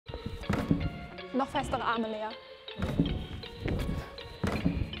Noch festere Arme, Lea.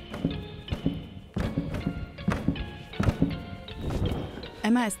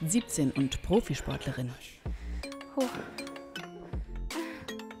 Emma ist 17 und Profisportlerin.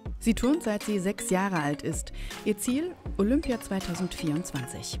 Sie turnt, seit sie 6 Jahre alt ist. Ihr Ziel? Olympia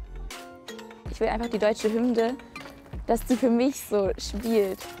 2024. Ich will einfach die deutsche Hymne, dass die für mich so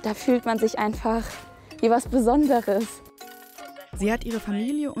spielt. Da fühlt man sich einfach wie was Besonderes. Sie hat ihre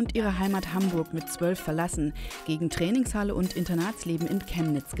Familie und ihre Heimat Hamburg mit 12 verlassen, gegen Trainingshalle und Internatsleben in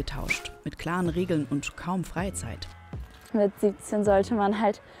Chemnitz getauscht, mit klaren Regeln und kaum Freizeit. Mit 17 sollte man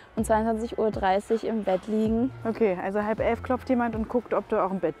halt um 22:30 Uhr im Bett liegen. Okay, also 10:30 klopft jemand und guckt, ob du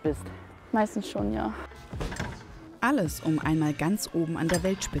auch im Bett bist. Meistens schon, ja. Alles, um einmal ganz oben an der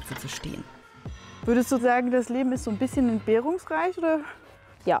Weltspitze zu stehen. Würdest du sagen, das Leben ist so ein bisschen entbehrungsreich, oder?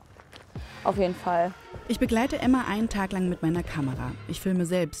 Ja, auf jeden Fall. Ich begleite Emma einen Tag lang mit meiner Kamera. Ich filme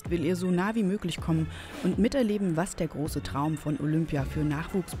selbst, will ihr so nah wie möglich kommen und miterleben, was der große Traum von Olympia für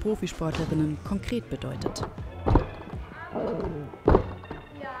Nachwuchs-Profisportlerinnen konkret bedeutet.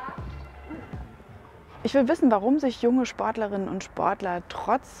 Ich will wissen, warum sich junge Sportlerinnen und Sportler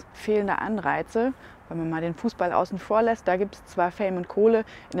trotz fehlender Anreize, wenn man mal den Fußball außen vor lässt, da gibt es zwar Fame und Kohle,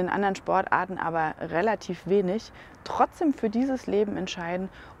 in den anderen Sportarten aber relativ wenig, trotzdem für dieses Leben entscheiden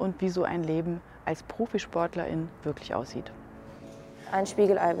und wie so ein Leben als Profisportlerin wirklich aussieht. Ein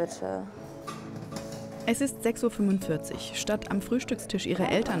Spiegelei bitte. Es ist 6:45 Uhr. Statt am Frühstückstisch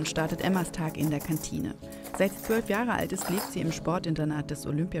ihrer Eltern startet Emmas Tag in der Kantine. Seit sie 12 Jahre alt ist, lebt sie im Sportinternat des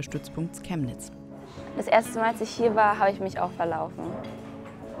Olympiastützpunkts Chemnitz. Das erste Mal, als ich hier war, habe ich mich auch verlaufen.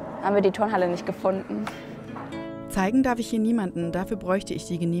 Haben wir die Turnhalle nicht gefunden. Zeigen darf ich hier niemanden, dafür bräuchte ich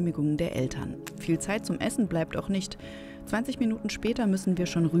die Genehmigung der Eltern. Viel Zeit zum Essen bleibt auch nicht. 20 Minuten später müssen wir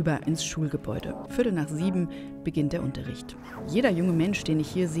schon rüber ins Schulgebäude. 6:45 beginnt der Unterricht. Jeder junge Mensch, den ich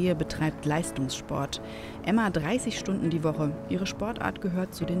hier sehe, betreibt Leistungssport. Emma 30 Stunden die Woche. Ihre Sportart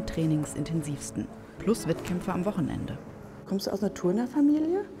gehört zu den trainingsintensivsten. Plus Wettkämpfe am Wochenende. Kommst du aus einer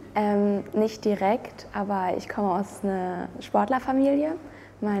Turnerfamilie? Nicht direkt, aber ich komme aus einer Sportlerfamilie.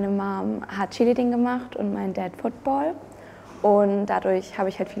 Meine Mom hat Cheerleading gemacht und mein Dad Football. Und dadurch habe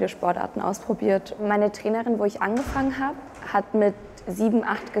ich halt viele Sportarten ausprobiert. Meine Trainerin, wo ich angefangen habe, hat mit 7,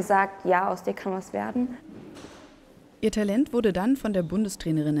 8 gesagt, ja, aus dir kann was werden. Ihr Talent wurde dann von der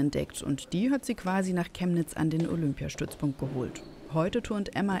Bundestrainerin entdeckt und die hat sie quasi nach Chemnitz an den Olympiastützpunkt geholt. Heute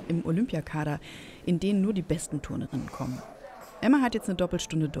turnt Emma im Olympiakader, in den nur die besten Turnerinnen kommen. Emma hat jetzt eine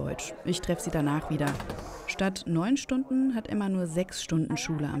Doppelstunde Deutsch. Ich treffe sie danach wieder. Statt 9 Stunden hat Emma nur 6 Stunden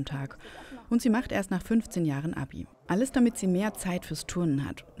Schule am Tag. Und sie macht erst nach 15 Jahren Abi. Alles, damit sie mehr Zeit fürs Turnen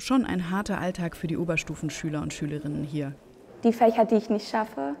hat. Schon ein harter Alltag für die Oberstufenschüler und Schülerinnen hier. Die Fächer, die ich nicht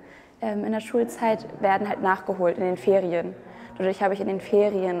schaffe, in der Schulzeit werden halt nachgeholt in den Ferien. Dadurch habe ich in den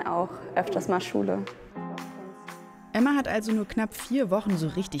Ferien auch öfters mal Schule. Emma hat also nur knapp 4 Wochen so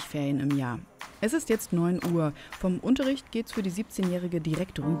richtig Ferien im Jahr. Es ist jetzt 9 Uhr. Vom Unterricht geht's für die 17-Jährige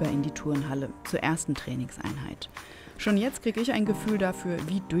direkt rüber in die Turnhalle, zur ersten Trainingseinheit. Schon jetzt kriege ich ein Gefühl dafür,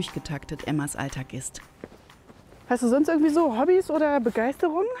 wie durchgetaktet Emmas Alltag ist. Hast du sonst irgendwie so Hobbys oder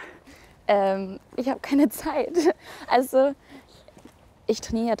Begeisterung? Ich habe keine Zeit. Also ich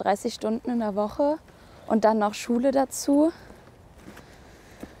trainiere ja 30 Stunden in der Woche und dann noch Schule dazu.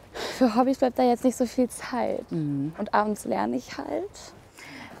 Für Hobbys bleibt da jetzt nicht so viel Zeit. Und abends lerne ich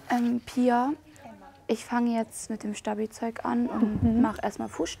halt. Pia, ich fange jetzt mit dem Stabi-Zeug an und mache erstmal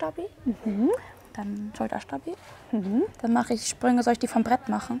Fußstabi, dann Schulterstabi. Dann mache ich Sprünge. Soll ich die vom Brett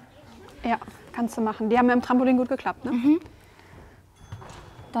machen? Ja, kannst du machen. Die haben ja im Trampolin gut geklappt, ne?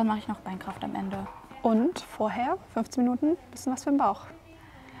 Dann mache ich noch Beinkraft am Ende. Und vorher, 15 Minuten, bisschen was für den Bauch.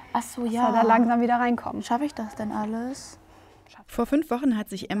 Ach so, Dass ja. wir da langsam wieder reinkommen. Schaffe ich das denn alles? Vor 5 Wochen hat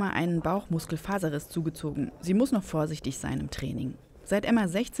sich Emma einen Bauchmuskelfaserriss zugezogen. Sie muss noch vorsichtig sein im Training. Seit Emma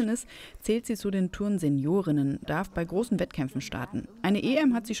 16 ist, zählt sie zu den Turnseniorinnen, darf bei großen Wettkämpfen starten. Eine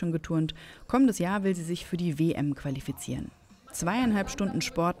EM hat sie schon geturnt. Kommendes Jahr will sie sich für die WM qualifizieren. 2,5 Stunden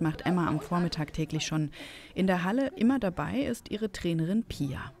Sport macht Emma am Vormittag täglich schon. In der Halle immer dabei ist ihre Trainerin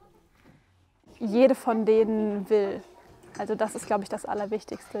Pia. Jede von denen will. Also das ist, glaube ich, das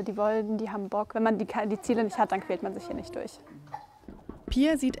Allerwichtigste. Die wollen, die haben Bock. Wenn man die Ziele nicht hat, dann quält man sich hier nicht durch.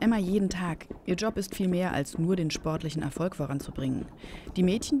 Pia sieht Emma jeden Tag. Ihr Job ist viel mehr, als nur den sportlichen Erfolg voranzubringen. Die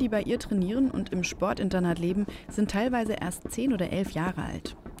Mädchen, die bei ihr trainieren und im Sportinternat leben, sind teilweise erst 10 oder 11 Jahre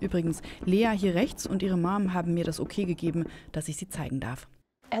alt. Übrigens, Lea hier rechts und ihre Mom haben mir das Okay gegeben, dass ich sie zeigen darf.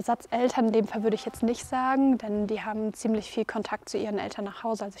 Ersatzeltern in dem Fall würde ich jetzt nicht sagen, denn die haben ziemlich viel Kontakt zu ihren Eltern nach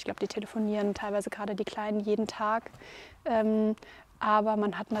Hause. Also ich glaube, die telefonieren teilweise gerade die Kleinen jeden Tag. Aber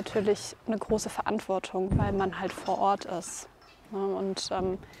man hat natürlich eine große Verantwortung, weil man halt vor Ort ist. Und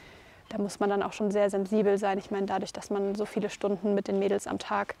da muss man dann auch schon sehr sensibel sein. Ich meine, dadurch, dass man so viele Stunden mit den Mädels am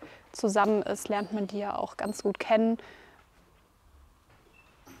Tag zusammen ist, lernt man die ja auch ganz gut kennen.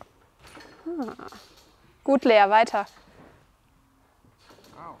 Gut, Lea, weiter.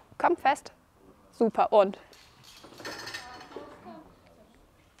 Komm fest. Super, und?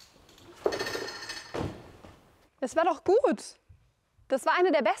 Das war doch gut. Das war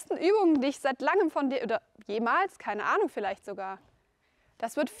eine der besten Übungen, die ich seit langem von dir, oder jemals, keine Ahnung, vielleicht sogar.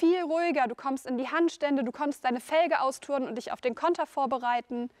 Das wird viel ruhiger. Du kommst in die Handstände, du kannst deine Felge austouren und dich auf den Konter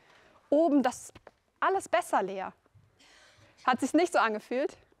vorbereiten. Oben, das ist alles besser, Lea. Hat sich's nicht so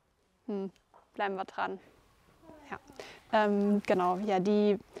angefühlt? Bleiben wir dran. Ja. Genau, ja,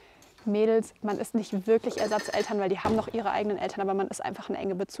 die Mädels, man ist nicht wirklich Ersatzeltern, weil die haben noch ihre eigenen Eltern, aber man ist einfach eine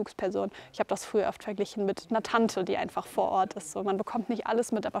enge Bezugsperson. Ich habe das früher oft verglichen mit einer Tante, die einfach vor Ort ist. So, man bekommt nicht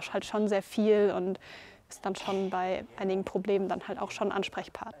alles mit, aber halt schon sehr viel und ist dann schon bei einigen Problemen dann halt auch schon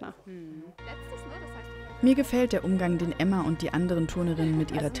Ansprechpartner. Mir gefällt der Umgang, den Emma und die anderen Turnerinnen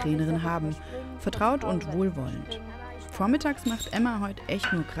mit ihrer Trainerin haben. Vertraut und wohlwollend. Vormittags macht Emma heute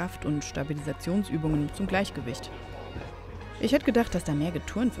echt nur Kraft- und Stabilisationsübungen zum Gleichgewicht. Ich hätte gedacht, dass da mehr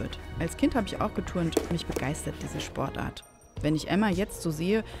geturnt wird. Als Kind habe ich auch geturnt, mich begeistert diese Sportart. Wenn ich Emma jetzt so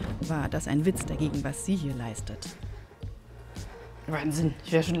sehe, war das ein Witz dagegen, was sie hier leistet. Wahnsinn,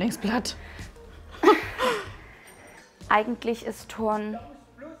 ich wäre schon längst platt. Eigentlich ist Turnen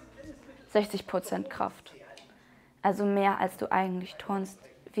 60% Kraft. Also mehr als du eigentlich turnst.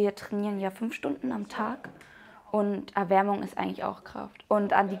 Wir trainieren ja 5 Stunden am Tag und Erwärmung ist eigentlich auch Kraft.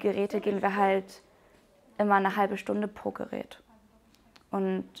 Und an die Geräte gehen wir halt immer eine halbe Stunde pro Gerät.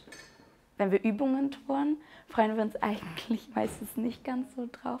 Und wenn wir Übungen turnen, freuen wir uns eigentlich meistens nicht ganz so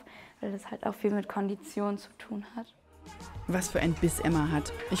drauf, weil das halt auch viel mit Kondition zu tun hat. Was für ein Biss Emma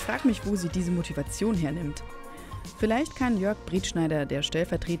hat. Ich frage mich, wo sie diese Motivation hernimmt. Vielleicht kann Jörg Brietschneider, der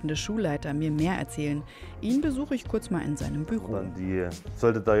stellvertretende Schulleiter, mir mehr erzählen. Ihn besuche ich kurz mal in seinem Büro.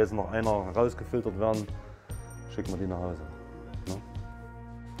 Sollte da jetzt noch einer rausgefiltert werden, schicken wir die nach Hause. Ne?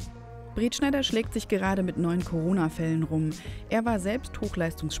 Brietschneider schlägt sich gerade mit neuen Corona-Fällen rum. Er war selbst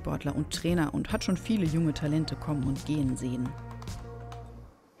Hochleistungssportler und Trainer und hat schon viele junge Talente kommen und gehen sehen.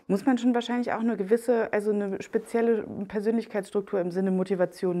 Muss man schon wahrscheinlich auch eine gewisse, also eine spezielle Persönlichkeitsstruktur im Sinne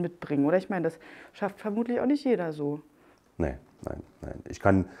Motivation mitbringen, oder? Ich meine, das schafft vermutlich auch nicht jeder so. Nein. Ich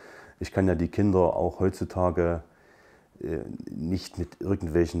kann ja die Kinder auch heutzutage nicht mit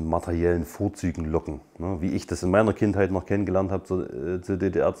irgendwelchen materiellen Vorzügen locken. Ne? Wie ich das in meiner Kindheit noch kennengelernt habe zu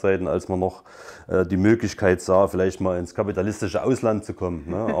DDR-Zeiten, als man noch die Möglichkeit sah, vielleicht mal ins kapitalistische Ausland zu kommen.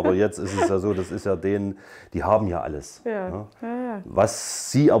 Ne? Aber jetzt ist es ja so, das ist ja denen, die haben ja alles. Ja. Ne? Ja.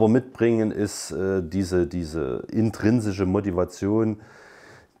 Was sie aber mitbringen, ist diese intrinsische Motivation,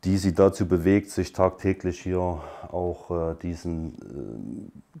 die sie dazu bewegt, sich tagtäglich hier auch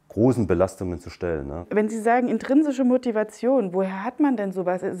diesen großen Belastungen zu stellen. Ne? Wenn Sie sagen intrinsische Motivation, woher hat man denn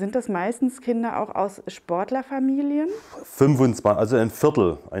sowas? Sind das meistens Kinder auch aus Sportlerfamilien? 25, also ein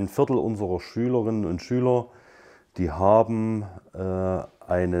Viertel unserer Schülerinnen und Schüler, die haben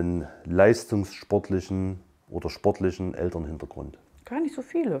einen leistungssportlichen oder sportlichen Elternhintergrund. Gar nicht so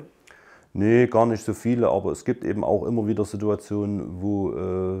viele. Nee, gar nicht so viele, aber es gibt eben auch immer wieder Situationen, wo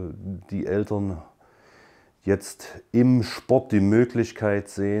die Eltern jetzt im Sport die Möglichkeit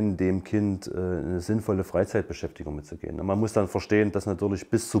sehen, dem Kind eine sinnvolle Freizeitbeschäftigung mitzugehen. Und man muss dann verstehen, dass natürlich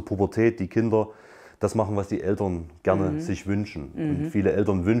bis zur Pubertät die Kinder das machen, was die Eltern gerne sich wünschen. Und viele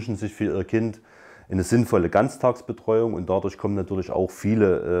Eltern wünschen sich für ihr Kind eine sinnvolle Ganztagsbetreuung und dadurch kommen natürlich auch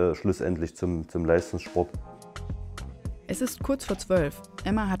viele schlussendlich zum Leistungssport. Es ist kurz vor 12.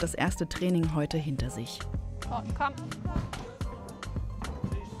 Emma hat das erste Training heute hinter sich. Oh, komm.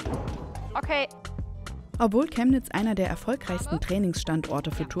 Okay. Obwohl Chemnitz einer der erfolgreichsten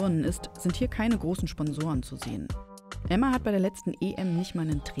Trainingsstandorte für Turnen ist, sind hier keine großen Sponsoren zu sehen. Emma hat bei der letzten EM nicht mal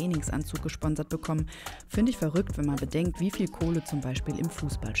einen Trainingsanzug gesponsert bekommen. Finde ich verrückt, wenn man bedenkt, wie viel Kohle zum Beispiel im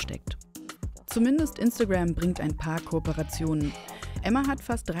Fußball steckt. Zumindest Instagram bringt ein paar Kooperationen. Emma hat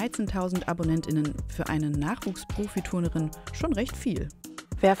fast 13.000 AbonnentInnen, für eine Nachwuchs-Profiturnerin schon recht viel.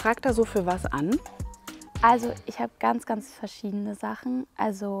 Wer fragt da so für was an? Also ich habe ganz verschiedene Sachen,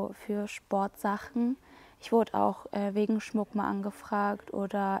 also für Sportsachen. Ich wurde auch wegen Schmuck mal angefragt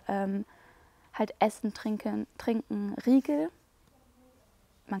oder halt Essen, Trinken, Riegel.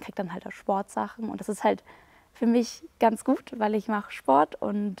 Man kriegt dann halt auch Sportsachen und das ist halt für mich ganz gut, weil ich mache Sport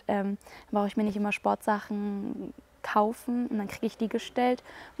und dann brauche ich mir nicht immer Sportsachen kaufen und dann kriege ich die gestellt,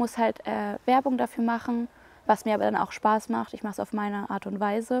 muss halt Werbung dafür machen, was mir aber dann auch Spaß macht. Ich mache es auf meine Art und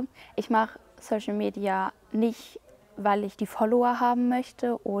Weise. Ich mache Social Media nicht, weil ich die Follower haben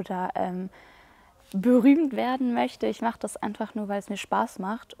möchte oder berühmt werden möchte. Ich mache das einfach nur, weil es mir Spaß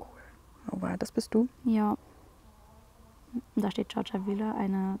macht. wow, das bist du? Ja. Und da steht Giorgia Wille,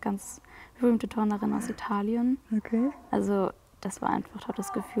 eine ganz berühmte Turnerin aus Italien. Okay. Also das war einfach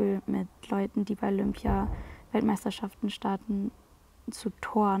das Gefühl, mit Leuten, die bei Olympia-Weltmeisterschaften starten, zu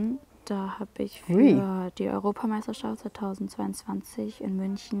turnen. Da habe ich für die Europameisterschaft 2022 in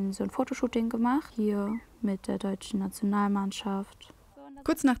München so ein Fotoshooting gemacht, hier mit der deutschen Nationalmannschaft.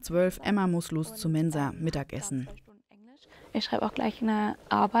 Kurz nach 12, Emma muss los zur Mensa, Mittagessen. Ich schreibe auch gleich eine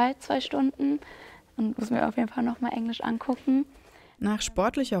Arbeit, 2 Stunden, und muss mir auf jeden Fall nochmal Englisch angucken. Nach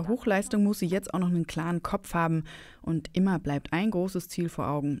sportlicher Hochleistung muss sie jetzt auch noch einen klaren Kopf haben. Und immer bleibt ein großes Ziel vor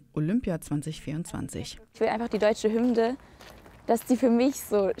Augen: Olympia 2024. Ich will einfach die deutsche Hymne, dass die für mich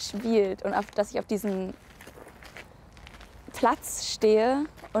so spielt und dass ich auf diesem Platz stehe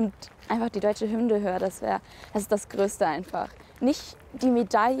und einfach die deutsche Hymne höre. Das ist das Größte einfach. Nicht die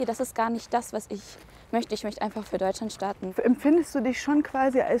Medaille, das ist gar nicht das, was ich möchte. Ich möchte einfach für Deutschland starten. Empfindest du dich schon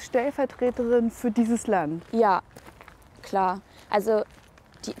quasi als Stellvertreterin für dieses Land? Ja, klar. Also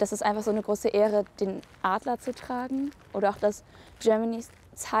das ist einfach so eine große Ehre, den Adler zu tragen oder auch das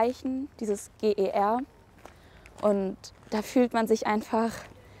Germany-Zeichen, dieses GER. Und da fühlt man sich einfach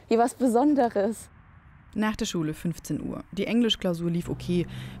wie was Besonderes. Nach der Schule 15 Uhr. Die Englischklausur lief okay.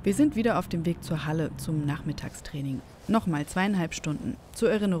 Wir sind wieder auf dem Weg zur Halle zum Nachmittagstraining. Nochmal 2,5 Stunden.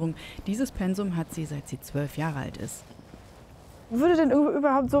 Zur Erinnerung, dieses Pensum hat sie, seit sie 12 Jahre alt ist. Würde denn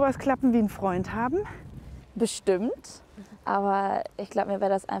überhaupt sowas klappen wie ein Freund haben? Bestimmt. Aber ich glaube, mir wäre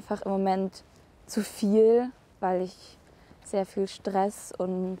das einfach im Moment zu viel, weil ich sehr viel Stress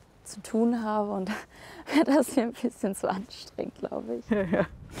und zu tun habe. Und wäre das hier ein bisschen zu anstrengend, glaube ich.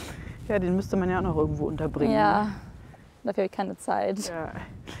 Ja, den müsste man ja auch noch irgendwo unterbringen. Ja, dafür habe ich keine Zeit. Ja.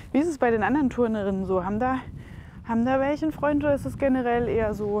 Wie ist es bei den anderen Turnerinnen so? Haben da welche einen Freund oder ist es generell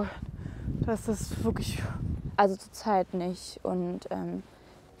eher so, dass das wirklich... Also zurzeit nicht. Und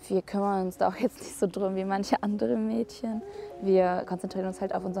wir kümmern uns da auch jetzt nicht so drum wie manche andere Mädchen. Wir konzentrieren uns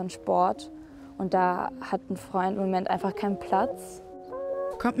halt auf unseren Sport. Und da hat ein Freund im Moment einfach keinen Platz.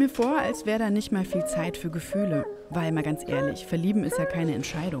 Kommt mir vor, als wäre da nicht mal viel Zeit für Gefühle. Weil, mal ganz ehrlich, verlieben ist ja keine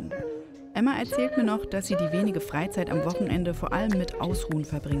Entscheidung. Emma erzählt mir noch, dass sie die wenige Freizeit am Wochenende vor allem mit Ausruhen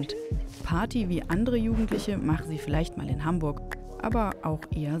verbringt. Party wie andere Jugendliche machen sie vielleicht mal in Hamburg, aber auch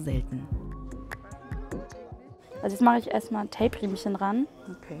eher selten. Also jetzt mache ich erstmal ein Tape-Riemchen ran.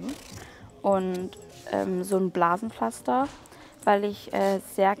 Okay. Und so ein Blasenpflaster, weil ich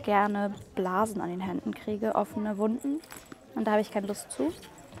sehr gerne Blasen an den Händen kriege, offene Wunden. Und da habe ich keine Lust zu.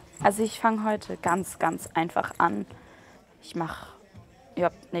 Also ich fange heute ganz, ganz einfach an. Ich mache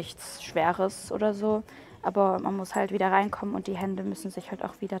nichts Schweres oder so, aber man muss halt wieder reinkommen und die Hände müssen sich halt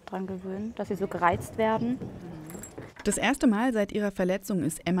auch wieder dran gewöhnen, dass sie so gereizt werden. Das erste Mal seit ihrer Verletzung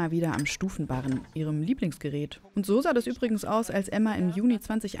ist Emma wieder am Stufenbarren, ihrem Lieblingsgerät. Und so sah das übrigens aus, als Emma im Juni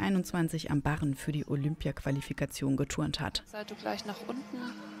 2021 am Barren für die Olympia-Qualifikation geturnt hat. Seite gleich nach unten,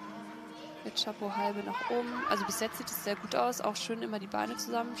 mit Chapeau halbe nach oben. Also bis jetzt sieht es sehr gut aus, auch schön immer die Beine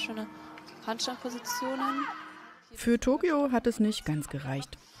zusammen, schöne Handstandpositionen. Für Tokio hat es nicht ganz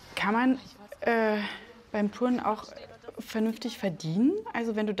gereicht. Kann man beim Turnen auch vernünftig verdienen?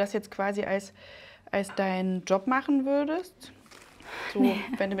 Also wenn du das jetzt quasi als deinen Job machen würdest? So, nee.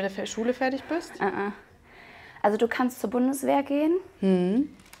 Wenn du mit der Schule fertig bist? Also du kannst zur Bundeswehr gehen.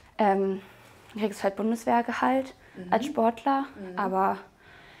 Kriegst halt Bundeswehrgehalt als Sportler, aber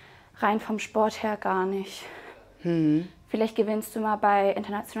rein vom Sport her gar nicht. Vielleicht gewinnst du mal bei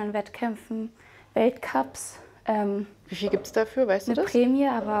internationalen Wettkämpfen, Weltcups. Wie viel gibt es dafür, weißt du das? Eine Prämie,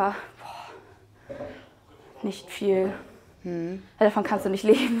 aber nicht viel. Also davon kannst du nicht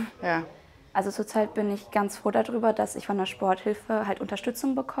leben. Ja. Also zurzeit bin ich ganz froh darüber, dass ich von der Sporthilfe halt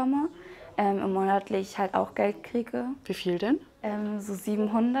Unterstützung bekomme. Monatlich halt auch Geld kriege. Wie viel denn? So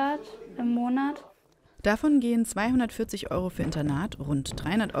 700 im Monat. Davon gehen 240 € für Internat, rund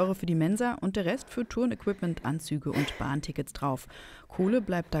 300 € für die Mensa und der Rest für Turnequipment, Anzüge und Bahntickets drauf. Kohle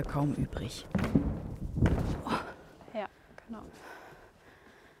bleibt da kaum übrig. Ja, genau.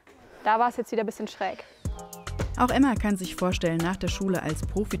 Da war es jetzt wieder ein bisschen schräg. Auch Emma kann sich vorstellen, nach der Schule als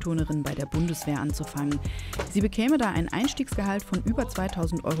Profiturnerin bei der Bundeswehr anzufangen. Sie bekäme da ein Einstiegsgehalt von über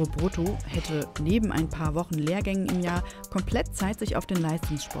 2.000 € brutto, hätte neben ein paar Wochen Lehrgängen im Jahr komplett Zeit, sich auf den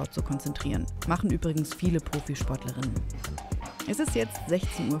Leistungssport zu konzentrieren. Machen übrigens viele Profisportlerinnen. Es ist jetzt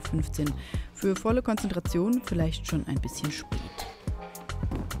 16:15 Uhr. Für volle Konzentration vielleicht schon ein bisschen spät.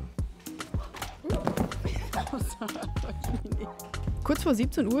 Kurz vor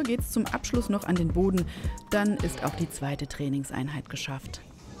 17 Uhr geht es zum Abschluss noch an den Boden. Dann ist auch die zweite Trainingseinheit geschafft.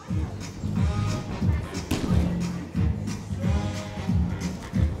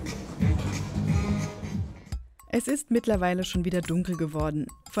 Es ist mittlerweile schon wieder dunkel geworden.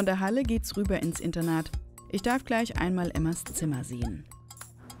 Von der Halle geht's rüber ins Internat. Ich darf gleich einmal Emmas Zimmer sehen.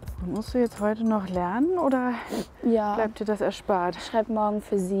 Musst du jetzt heute noch lernen oder bleibt dir das erspart? Ich schreibe morgen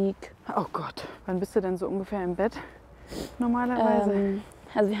Physik. Oh Gott, wann bist du denn so ungefähr im Bett normalerweise?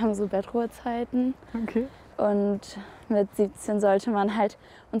 Also wir haben so Bettruhezeiten. Okay. Und mit 17 sollte man halt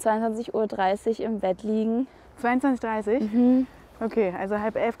um 22:30 Uhr im Bett liegen. 22:30 Uhr? Mhm. Okay, also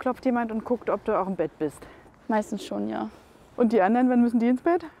 10:30 klopft jemand und guckt, ob du auch im Bett bist. Meistens schon, ja. Und die anderen, wann müssen die ins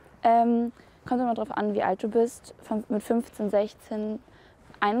Bett? Kommt immer darauf an, wie alt du bist. Mit 15, 16,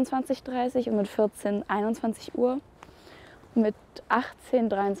 21:30 und mit 14, 21 Uhr. Und mit 18,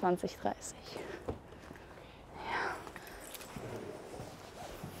 23:30.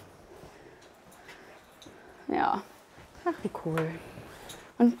 Ja. Ach, wie cool.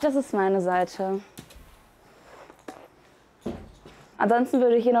 Und das ist meine Seite. Ansonsten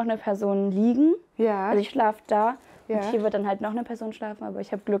würde hier noch eine Person liegen. Ja. Also ich schlafe da. Ja. Und hier wird dann halt noch eine Person schlafen. Aber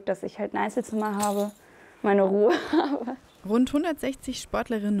ich habe Glück, dass ich halt ein Einzelzimmer habe, meine Ruhe habe. Rund 160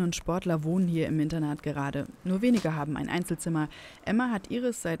 Sportlerinnen und Sportler wohnen hier im Internat gerade. Nur wenige haben ein Einzelzimmer. Emma hat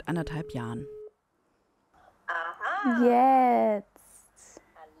ihres seit 1,5 Jahren. Aha. Jetzt.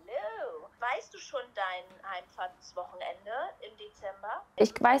 Hallo. Weißt du schon dein Heimfahrtswochenende im Dezember?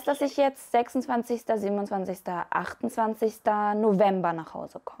 Ich weiß, dass ich jetzt 26., 27., 28. November nach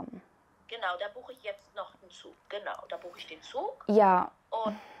Hause komme. Genau, da buche ich jetzt noch einen Zug. Genau, da buche ich den Zug. Ja.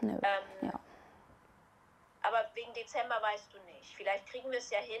 Und, Nö. Ja. Aber wegen Dezember weißt du nicht. Vielleicht kriegen wir es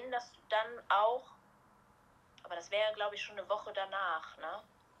ja hin, dass du dann auch, aber das wäre, glaube ich, schon eine Woche danach, ne?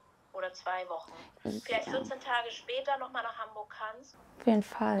 Oder 2 Wochen. Vielleicht 14 Tage später nochmal nach Hamburg kannst. Auf jeden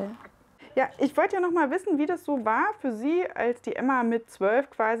Fall. Ja, ich wollte ja noch mal wissen, wie das so war für Sie, als die Emma mit 12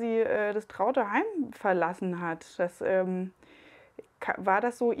 quasi das traute Heim verlassen hat. War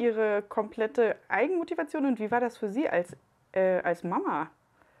das so Ihre komplette Eigenmotivation und wie war das für Sie als Mama?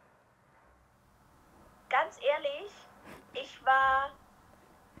 Ganz ehrlich, ich war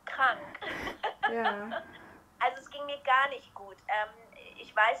krank. Ja. Also es ging mir gar nicht gut.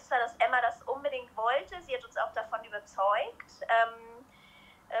 Ich weiß zwar, dass Emma das unbedingt wollte. Sie hat uns auch davon überzeugt,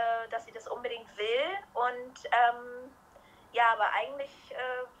 dass sie das unbedingt will. Und ja, aber eigentlich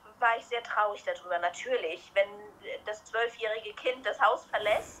war ich sehr traurig darüber. Natürlich, wenn das 12-jährige Kind das Haus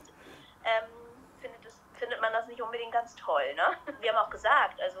verlässt, findet man das nicht unbedingt ganz toll, ne? Wir haben auch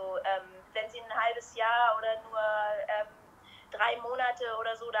gesagt, also wenn sie ein halbes Jahr oder nur 3 Monate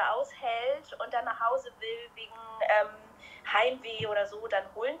oder so da aushält und dann nach Hause will wegen Heimweh oder so, dann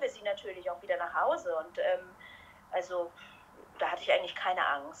holen wir sie natürlich auch wieder nach Hause. Und also da hatte ich eigentlich keine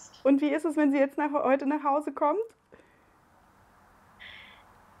Angst. Und wie ist es, wenn sie jetzt heute nach Hause kommt?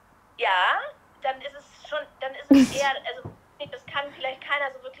 Ja, dann ist es eher, also das kann vielleicht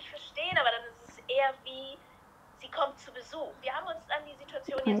keiner so wirklich verstehen, aber dann ist es eher wie, sie kommt zu Besuch. Wir haben uns an die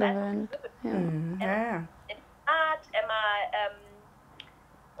Situation jetzt einfach gewöhnt. Ja. Emma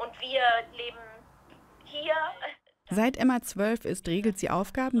und wir leben hier. Seit Emma 12 ist, regelt sie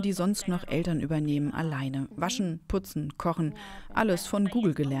Aufgaben, die sonst noch Eltern übernehmen, alleine. Waschen, putzen, kochen, alles von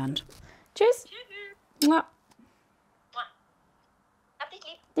Google gelernt. Tschüss. Hab dich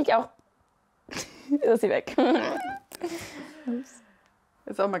lieb. Ich auch. Ist sie weg.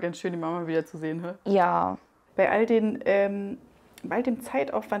 Ist auch mal ganz schön, die Mama wieder zu sehen. Hä? Ja. Bei all dem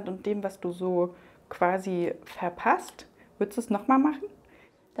Zeitaufwand und dem, was du so quasi verpasst, würdest du es nochmal machen?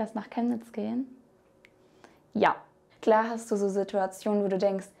 Das nach Chemnitz gehen? Ja. Klar hast du so Situationen, wo du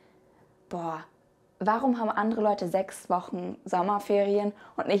denkst, boah, warum haben andere Leute 6 Wochen Sommerferien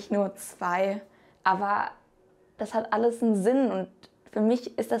und nicht nur 2? Aber das hat alles einen Sinn und für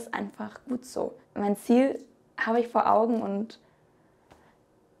mich ist das einfach gut so. Mein Ziel habe ich vor Augen und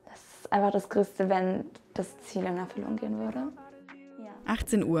das ist einfach das Größte, wenn das Ziel in Erfüllung gehen würde.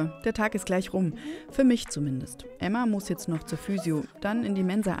 18 Uhr, der Tag ist gleich rum. Für mich zumindest. Emma muss jetzt noch zur Physio, dann in die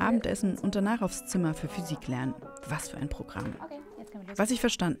Mensa Abendessen und danach aufs Zimmer für Physik lernen. Was für ein Programm. Was ich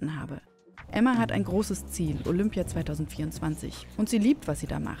verstanden habe. Emma hat ein großes Ziel, Olympia 2024. Und sie liebt, was sie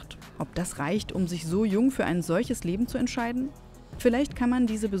da macht. Ob das reicht, um sich so jung für ein solches Leben zu entscheiden? Vielleicht kann man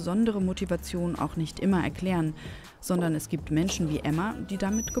diese besondere Motivation auch nicht immer erklären, sondern es gibt Menschen wie Emma, die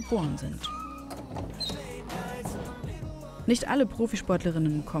damit geboren sind. Nicht alle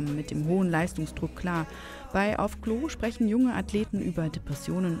Profisportlerinnen kommen mit dem hohen Leistungsdruck klar. Bei Auf Klo sprechen junge Athleten über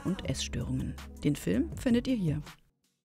Depressionen und Essstörungen. Den Film findet ihr hier.